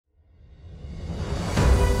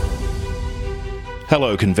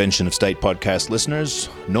Hello, Convention of State podcast listeners.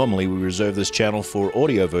 Normally, we reserve this channel for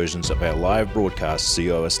audio versions of our live broadcasts,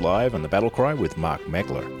 COS Live and The Battle Cry with Mark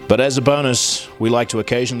Meckler. But as a bonus, we like to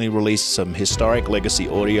occasionally release some historic legacy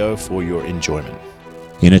audio for your enjoyment.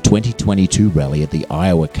 In a 2022 rally at the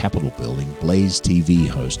Iowa Capitol building, Blaze TV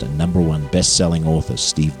host and #1 best-selling author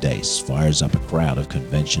Steve Deace fires up a crowd of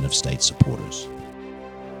Convention of State supporters.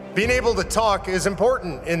 Being able to talk is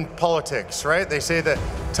important in politics, right? They say the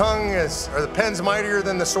pen's mightier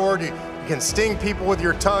than the sword. You can sting people with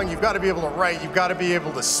your tongue. You've got to be able to write. You've got to be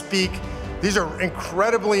able to speak. These are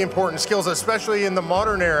incredibly important skills, especially in the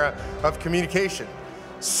modern era of communication.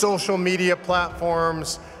 Social media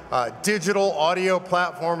platforms, digital audio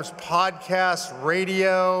platforms, podcasts,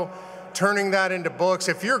 radio, turning that into books.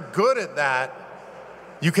 If you're good at that,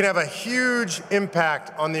 you can have a huge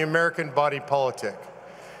impact on the American body politic.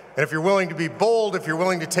 And if you're willing to be bold, if you're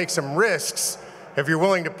willing to take some risks, if you're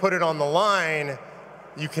willing to put it on the line,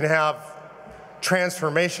 you can have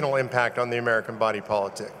transformational impact on the American body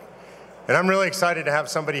politic. And I'm really excited to have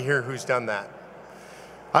somebody here who's done that.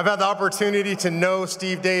 I've had the opportunity to know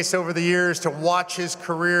Steve Deace over the years, to watch his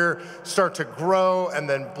career start to grow and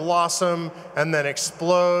then blossom and then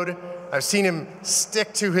explode. I've seen him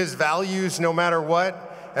stick to his values no matter what.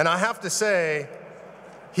 And I have to say,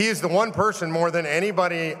 he is the one person more than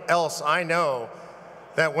anybody else I know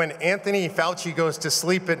that when Anthony Fauci goes to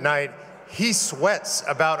sleep at night, he sweats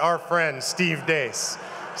about our friend Steve Deace.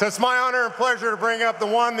 So it's my honor and pleasure to bring up the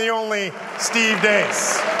one, the only Steve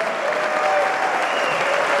Deace.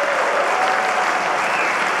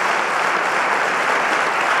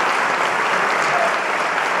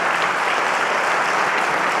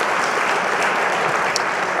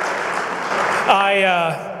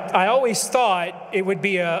 I always thought it would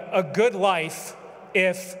be a good life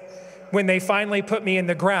if, when they finally put me in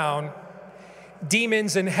the ground,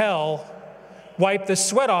 demons in hell wiped the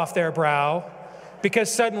sweat off their brow,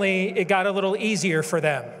 because suddenly it got a little easier for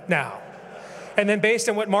them now. And then based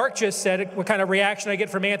on what Mark just said, what kind of reaction I get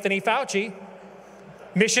from Anthony Fauci,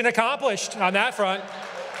 mission accomplished on that front.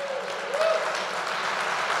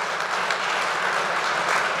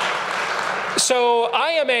 So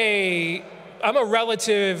I'm a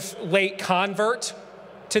relative late convert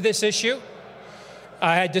to this issue.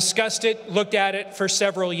 I had discussed it, looked at it for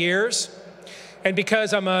several years. And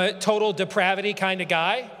because I'm a total depravity kind of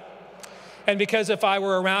guy, and because if I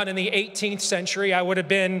were around in the 18th century, I would have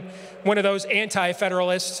been one of those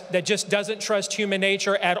anti-federalists that just doesn't trust human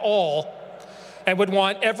nature at all and would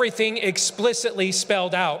want everything explicitly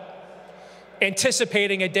spelled out,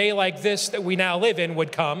 anticipating a day like this that we now live in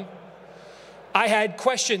would come. I had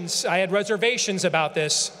questions, I had reservations about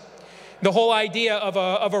this. The whole idea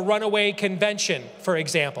of a runaway convention, for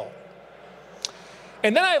example.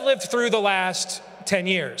 And then I've lived through the last 10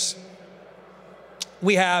 years.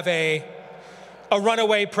 We have a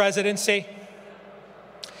runaway presidency.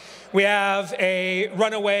 We have a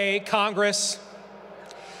runaway Congress.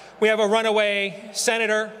 We have a runaway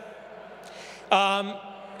senator.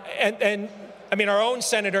 I mean, our own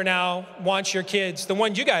senator now wants your kids, the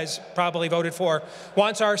one you guys probably voted for,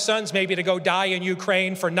 wants our sons maybe to go die in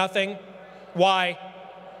Ukraine for nothing. Why?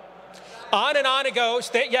 On and on it goes.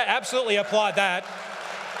 Yeah, absolutely applaud that.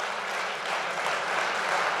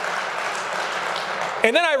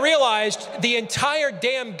 And then I realized the entire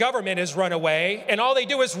damn government has run away, and all they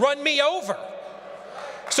do is run me over.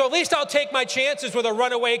 So at least I'll take my chances with a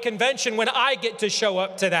runaway convention when I get to show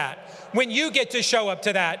up to that, when you get to show up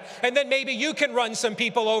to that. And then maybe you can run some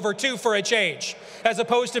people over too for a change, as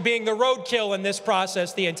opposed to being the roadkill in this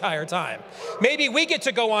process the entire time. Maybe we get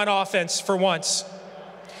to go on offense for once.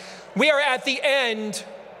 We are at the end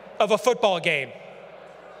of a football game.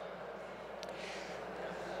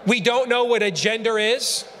 We don't know what a gender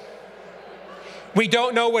is. We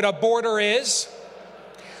don't know what a border is.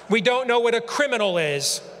 We don't know what a criminal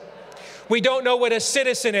is. We don't know what a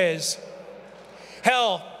citizen is.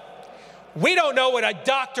 Hell, we don't know what a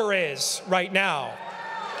doctor is right now.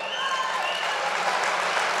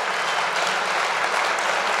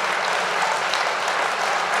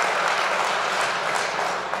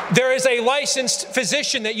 There is a licensed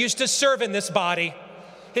physician that used to serve in this body.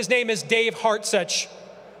 His name is Dave Hartsuch.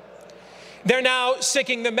 They're now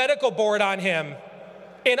sicking the medical board on him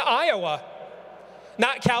in Iowa.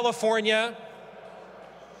 Not California,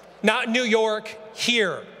 not New York,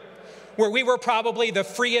 here, where we were probably the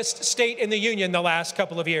freest state in the union the last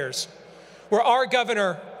couple of years, where our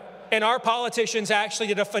governor and our politicians actually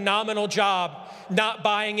did a phenomenal job not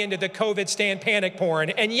buying into the COVID stand panic porn.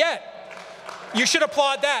 And yet, you should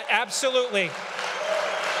applaud that, absolutely.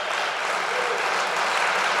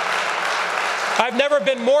 I've never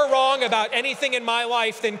been more wrong about anything in my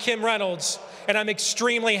life than Kim Reynolds, and I'm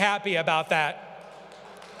extremely happy about that.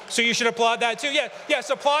 So you should applaud that too. Yeah, yes,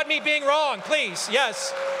 applaud me being wrong, please,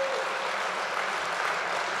 yes.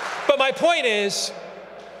 But my point is,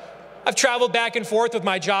 I've traveled back and forth with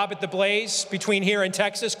my job at the Blaze between here and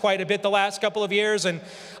Texas quite a bit the last couple of years, and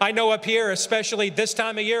I know up here, especially this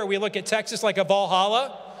time of year, we look at Texas like a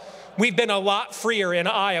Valhalla. We've been a lot freer in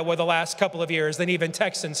Iowa the last couple of years than even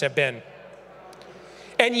Texans have been.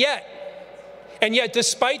 And yet,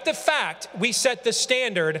 despite the fact we set the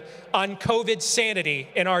standard on COVID sanity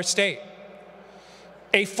in our state,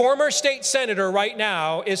 a former state senator right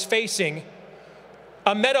now is facing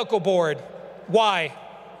a medical board. Why?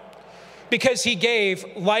 Because he gave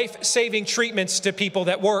life-saving treatments to people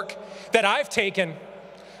that work, that I've taken,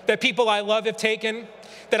 that people I love have taken,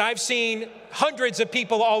 that I've seen hundreds of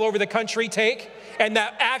people all over the country take, and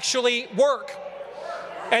that actually work.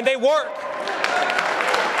 And they work.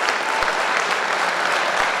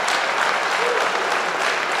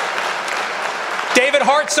 David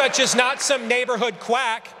Hartsuch is not some neighborhood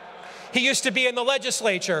quack. He used to be in the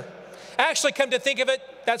legislature. Actually, come to think of it,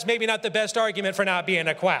 that's maybe not the best argument for not being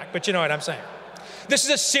a quack, but you know what I'm saying. This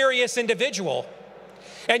is a serious individual.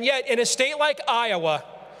 And yet, in a state like Iowa,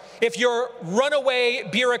 if your runaway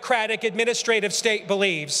bureaucratic administrative state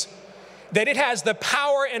believes that it has the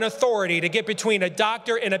power and authority to get between a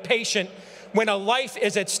doctor and a patient when a life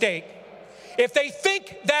is at stake, if they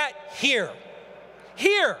think that here,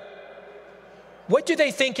 what do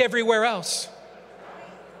they think everywhere else?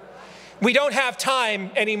 We don't have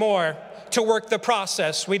time anymore to work the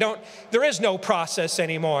process. There is no process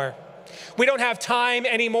anymore. We don't have time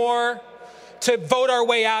anymore to vote our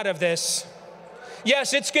way out of this.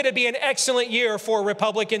 Yes, it's going to be an excellent year for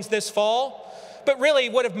Republicans this fall, but really,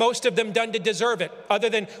 what have most of them done to deserve it?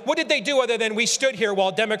 What did they do other than we stood here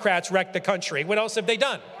while Democrats wrecked the country? What else have they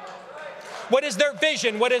done? What is their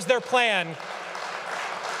vision? What is their plan?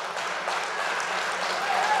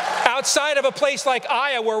 Outside of a place like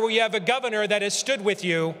Iowa, where you have a governor that has stood with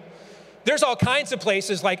you, there's all kinds of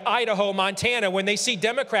places like Idaho, Montana, when they see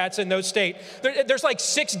Democrats in those states. There's like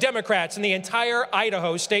 6 Democrats in the entire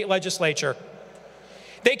Idaho state legislature.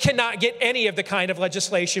 They cannot get any of the kind of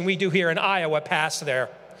legislation we do here in Iowa passed there.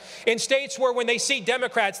 In states where when they see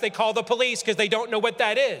Democrats, they call the police because they don't know what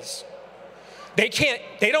that is. They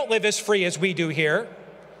don't live as free as we do here.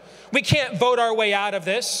 We can't vote our way out of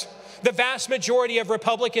this. The vast majority of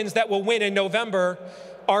Republicans that will win in November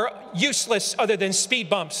are useless other than speed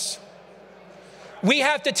bumps. We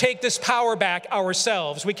have to take this power back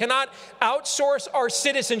ourselves. We cannot outsource our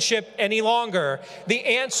citizenship any longer. The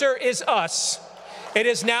answer is us. It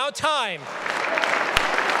is now time.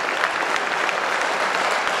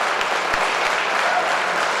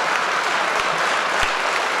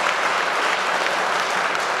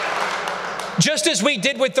 Just as we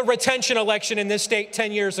did with the retention election in this state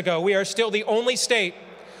 10 years ago, we are still the only state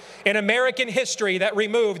in American history that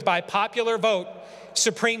removed by popular vote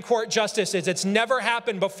Supreme Court justices. It's never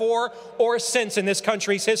happened before or since in this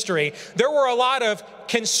country's history. There were a lot of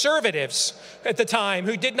conservatives at the time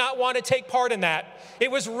who did not want to take part in that.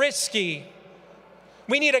 It was risky.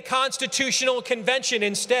 We need a constitutional convention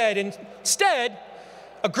instead. Instead,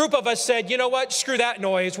 a group of us said, you know what, screw that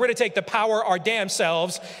noise. We're going to take the power our damn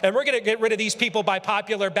selves, and we're going to get rid of these people by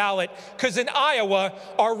popular ballot, because in Iowa,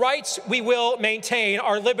 our rights we will maintain,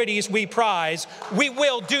 our liberties we prize. We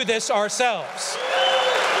will do this ourselves.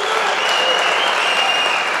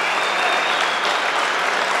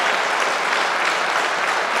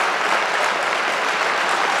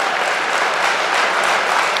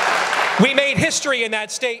 We made history in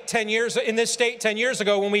that state 10 years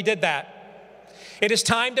ago when we did that. It is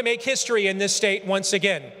time to make history in this state once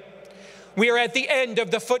again. We are at the end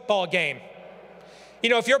of the football game. You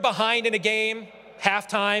know, if you're behind in a game,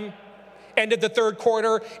 halftime, end of the third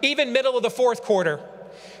quarter, even middle of the fourth quarter,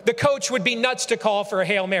 the coach would be nuts to call for a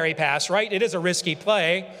Hail Mary pass, right? It is a risky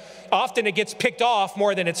play. Often it gets picked off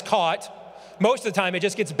more than it's caught. Most of the time it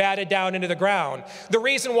just gets batted down into the ground. The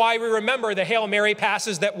reason why we remember the Hail Mary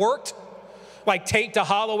passes that worked, like Tate to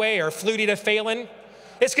Holloway or Flutie to Phelan,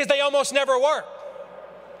 it's because they almost never work.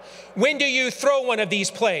 When do you throw one of these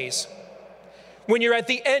plays? When you're at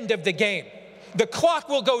the end of the game. The clock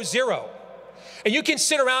will go zero. And you can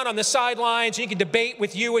sit around on the sidelines, and you can debate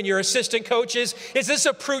with you and your assistant coaches. Is this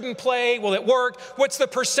a prudent play? Will it work? What's the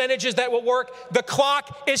percentages that will work? The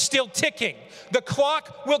clock is still ticking. The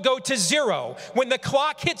clock will go to zero. When the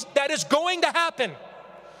clock hits, that is going to happen.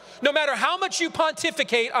 No matter how much you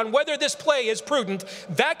pontificate on whether this play is prudent,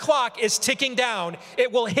 that clock is ticking down.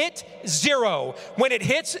 It will hit 0. When it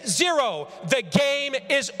hits 0, the game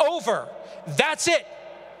is over. That's it.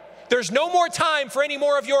 There's no more time for any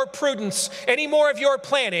more of your prudence, any more of your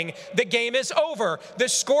planning. The game is over. The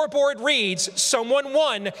scoreboard reads, someone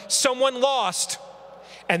won, someone lost.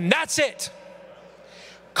 And that's it.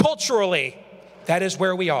 Culturally, that is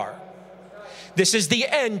where we are. This is the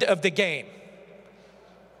end of the game.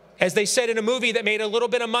 As they said in a movie that made a little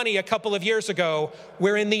bit of money a couple of years ago,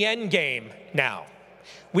 we're in the end game now.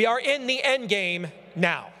 We are in the end game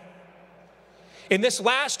now. In this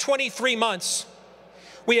last 23 months,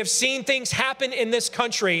 we have seen things happen in this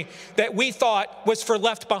country that we thought was for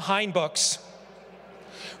left behind books,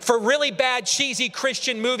 for really bad, cheesy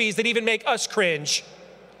Christian movies that even make us cringe.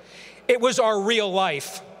 It was our real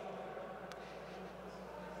life.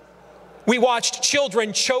 We watched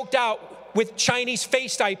children choked out with Chinese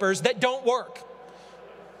face diapers that don't work.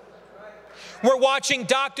 We're watching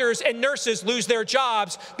doctors and nurses lose their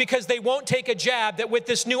jobs because they won't take a jab that with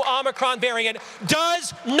this new Omicron variant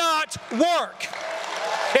does not work.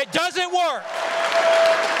 It doesn't work.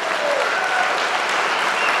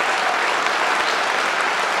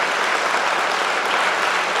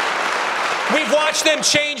 We've watched them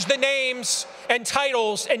change the names and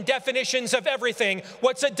titles and definitions of everything.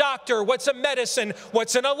 What's a doctor? What's a medicine?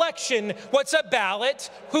 What's an election? What's a ballot?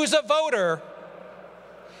 Who's a voter?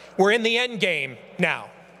 We're in the end game now.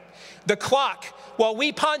 The clock, while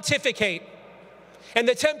we pontificate, and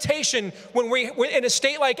the temptation when we're in a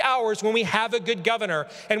state like ours, when we have a good governor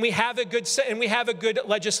and we have a good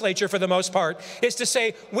legislature for the most part, is to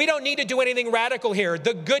say, we don't need to do anything radical here.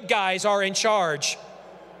 The good guys are in charge.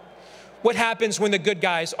 What happens when the good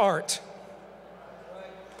guys aren't?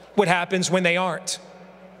 What happens when they aren't?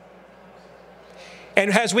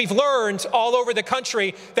 And as we've learned all over the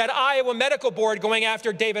country, that Iowa Medical Board going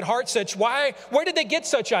after David Hartsuch, where did they get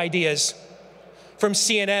such ideas? From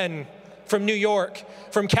CNN, from New York,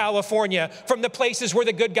 from California, from the places where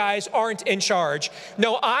the good guys aren't in charge.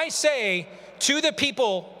 No, I say to the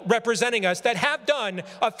people representing us that have done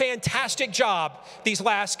a fantastic job these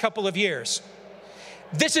last couple of years,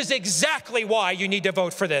 this is exactly why you need to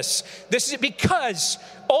vote for this. This is because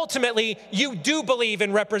ultimately you do believe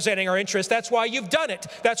in representing our interests. That's why you've done it.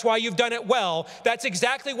 That's why you've done it well. That's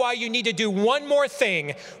exactly why you need to do one more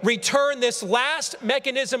thing. Return this last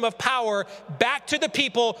mechanism of power back to the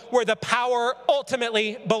people where the power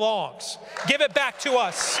ultimately belongs. Give it back to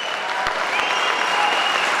us.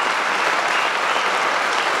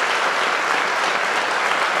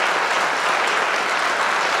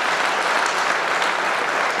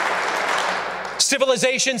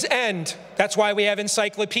 Civilizations end. That's why we have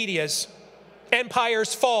encyclopedias.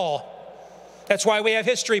 Empires fall. That's why we have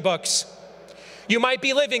history books. You might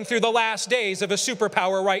be living through the last days of a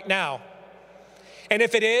superpower right now. And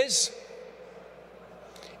if it is,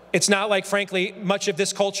 it's not like, frankly, much of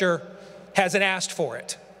this culture hasn't asked for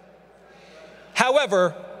it.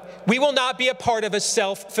 However, we will not be a part of a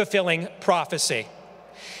self-fulfilling prophecy.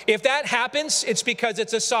 If that happens, it's because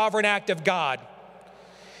it's a sovereign act of God.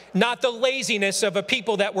 Not the laziness of a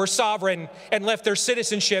people that were sovereign and left their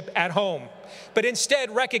citizenship at home, but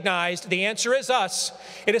instead recognized the answer is us.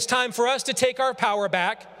 It is time for us to take our power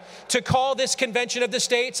back, to call this convention of the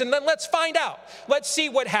states, and then let's find out. Let's see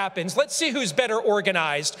what happens. Let's see who's better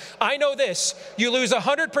organized. I know this, you lose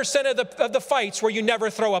 100% of the fights where you never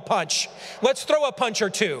throw a punch. Let's throw a punch or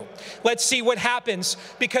two. Let's see what happens,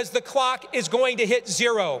 because the clock is going to hit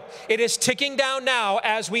 0. It is ticking down now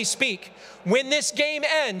as we speak. When this game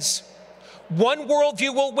ends, one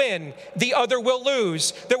worldview will win, the other will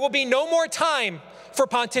lose. There will be no more time for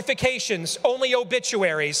pontifications, only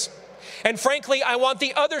obituaries. And frankly, I want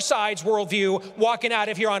the other side's worldview walking out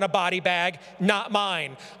of here on a body bag, not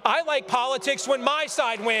mine. I like politics when my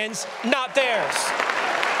side wins, not theirs.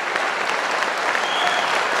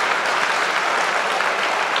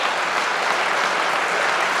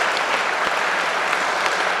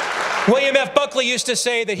 William F. Buckley used to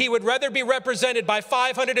say that he would rather be represented by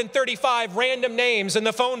 535 random names in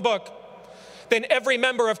the phone book than every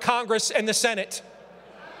member of Congress and the Senate.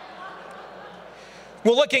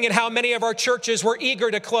 We're looking at how many of our churches were eager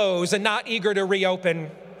to close and not eager to reopen.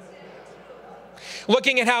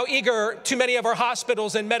 Looking at how eager too many of our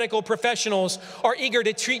hospitals and medical professionals are eager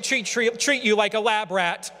to treat you like a lab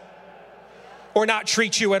rat or not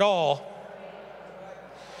treat you at all.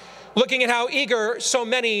 Looking at how eager so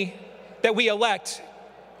many that we elect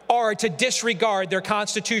are to disregard their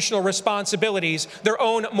constitutional responsibilities, their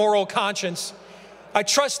own moral conscience. I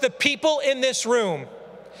trust the people in this room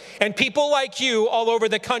and people like you all over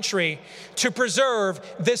the country to preserve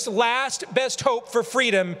this last best hope for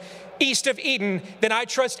freedom east of Eden, then I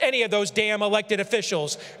trust any of those damn elected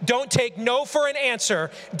officials. Don't take no for an answer.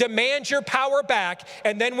 Demand your power back,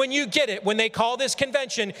 and then when you get it, when they call this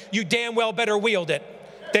convention, you damn well better wield it.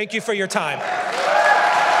 Thank you for your time.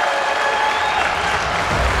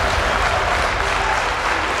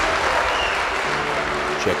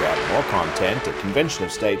 Check out more content at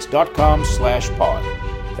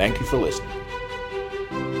conventionofstates.com/pod. Thank you for listening.